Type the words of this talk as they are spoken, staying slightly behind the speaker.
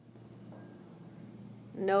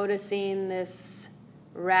Noticing this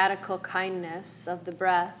radical kindness of the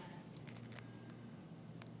breath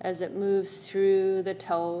as it moves through the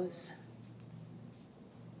toes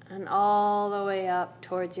and all the way up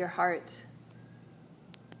towards your heart.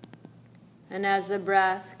 And as the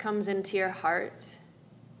breath comes into your heart,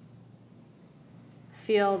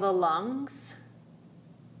 feel the lungs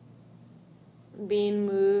being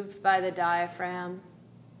moved by the diaphragm,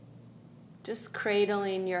 just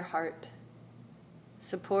cradling your heart,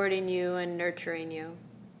 supporting you and nurturing you.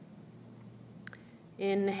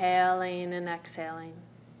 Inhaling and exhaling.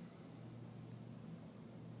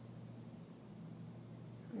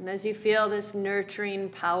 And as you feel this nurturing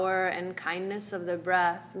power and kindness of the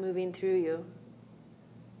breath moving through you,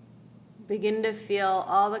 begin to feel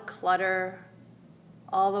all the clutter,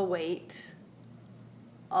 all the weight,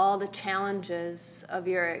 all the challenges of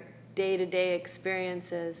your day-to-day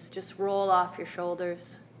experiences just roll off your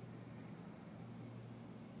shoulders.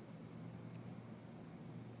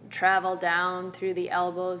 Travel down through the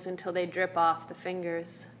elbows until they drip off the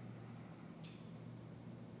fingers.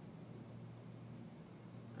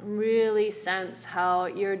 Really sense how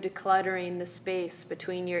you're decluttering the space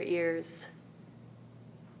between your ears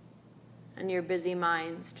and your busy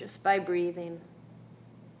minds just by breathing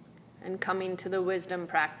and coming to the wisdom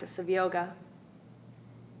practice of yoga.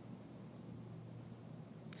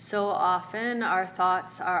 So often our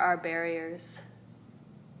thoughts are our barriers.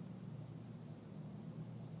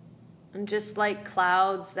 And just like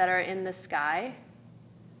clouds that are in the sky,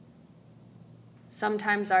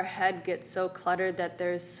 sometimes our head gets so cluttered that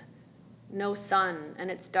there's no sun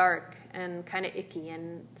and it's dark and kind of icky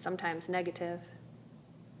and sometimes negative.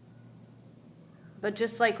 But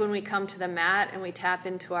just like when we come to the mat and we tap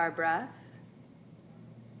into our breath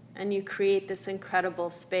and you create this incredible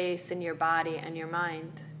space in your body and your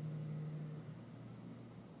mind,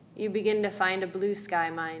 you begin to find a blue sky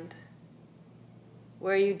mind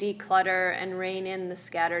where you declutter and rein in the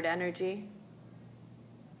scattered energy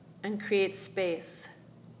and create space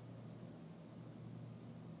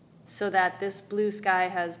so that this blue sky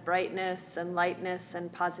has brightness and lightness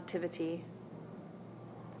and positivity.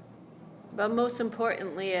 But most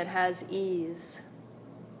importantly, it has ease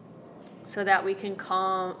so that we can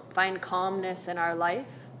find calmness in our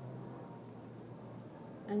life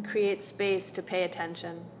and create space to pay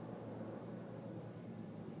attention.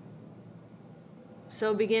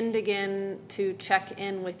 So begin to check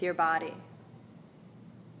in with your body.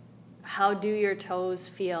 How do your toes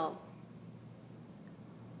feel?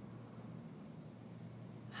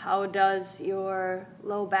 How does your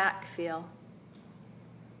low back feel?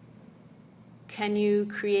 Can you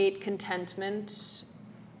create contentment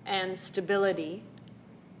and stability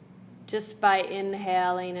just by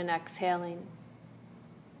inhaling and exhaling?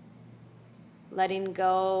 Letting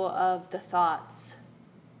go of the thoughts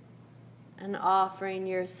and offering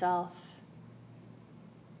yourself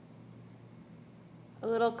a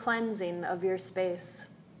little cleansing of your space,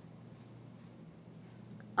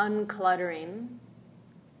 uncluttering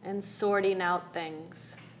and sorting out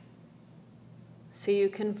things so you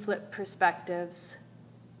can flip perspectives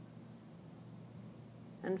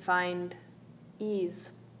and find ease.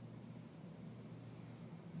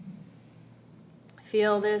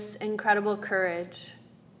 Feel this incredible courage.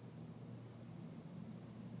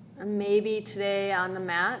 And maybe today on the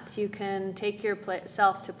mat, you can take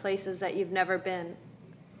yourself to places that you've never been.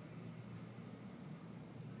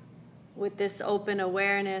 With this open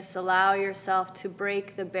awareness, allow yourself to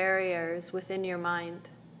break the barriers within your mind.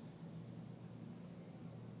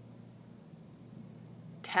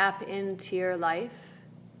 Tap into your life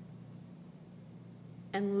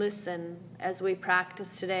and listen as we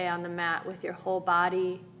practice today on the mat with your whole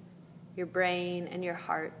body, your brain, and your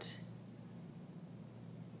heart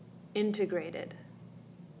integrated.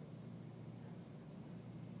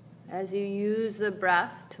 As you use the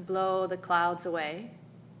breath to blow the clouds away,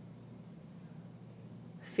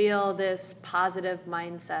 feel this positive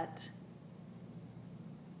mindset,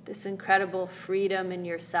 this incredible freedom in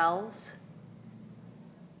your cells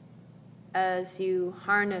as you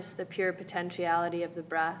harness the pure potentiality of the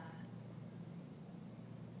breath,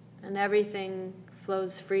 and everything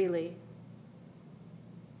flows freely.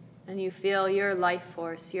 And you feel your life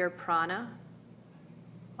force, your prana,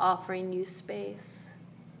 offering you space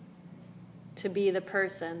to be the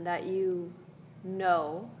person that you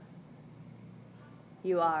know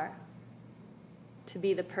you are, to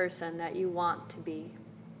be the person that you want to be.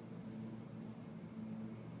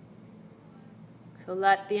 So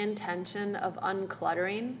let the intention of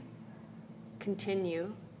uncluttering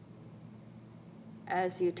continue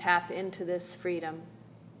as you tap into this freedom.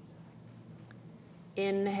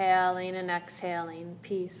 Inhaling and exhaling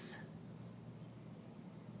peace.